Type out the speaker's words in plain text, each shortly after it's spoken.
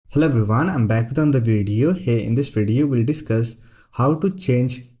Hello everyone, I'm back with another video. Here in this video we'll discuss how to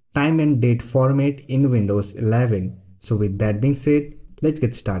change time and date format in Windows 11. So with that being said, let's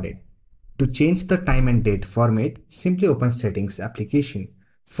get started. To change the time and date format, simply open Settings application.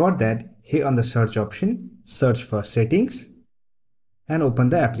 For that, here on the search option, search for Settings and open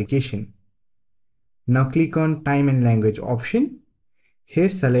the application. Now click on Time and Language option. Here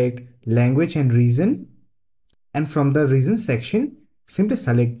select Language and Region, and from the Region section, simply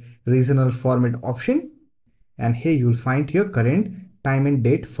select Regional Format option, and here you will find your current time and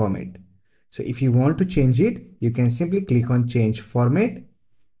date format. So if you want to change it, you can simply click on Change Format,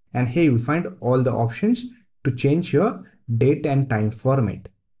 and here you will find all the options to change your date and time format.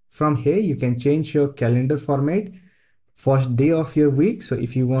 From here you can change your calendar format, first day of your week. So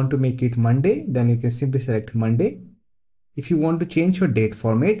if you want to make it Monday, then you can simply select Monday. If you want to change your date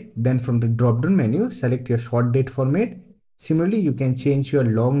format, then from the drop down menu, select your short date format. Similarly, you can change your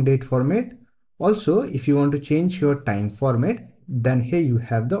long date format. Also, if you want to change your time format, then here you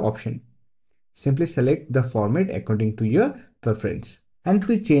have the option. Simply select the format according to your preference, and it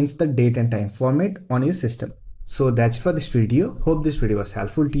will change the date and time format on your system. So that's for this video. Hope this video was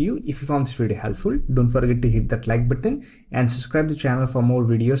helpful to you. If you found this video helpful, don't forget to hit that like button and subscribe to the channel for more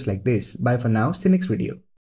videos like this. Bye for now. See you next video.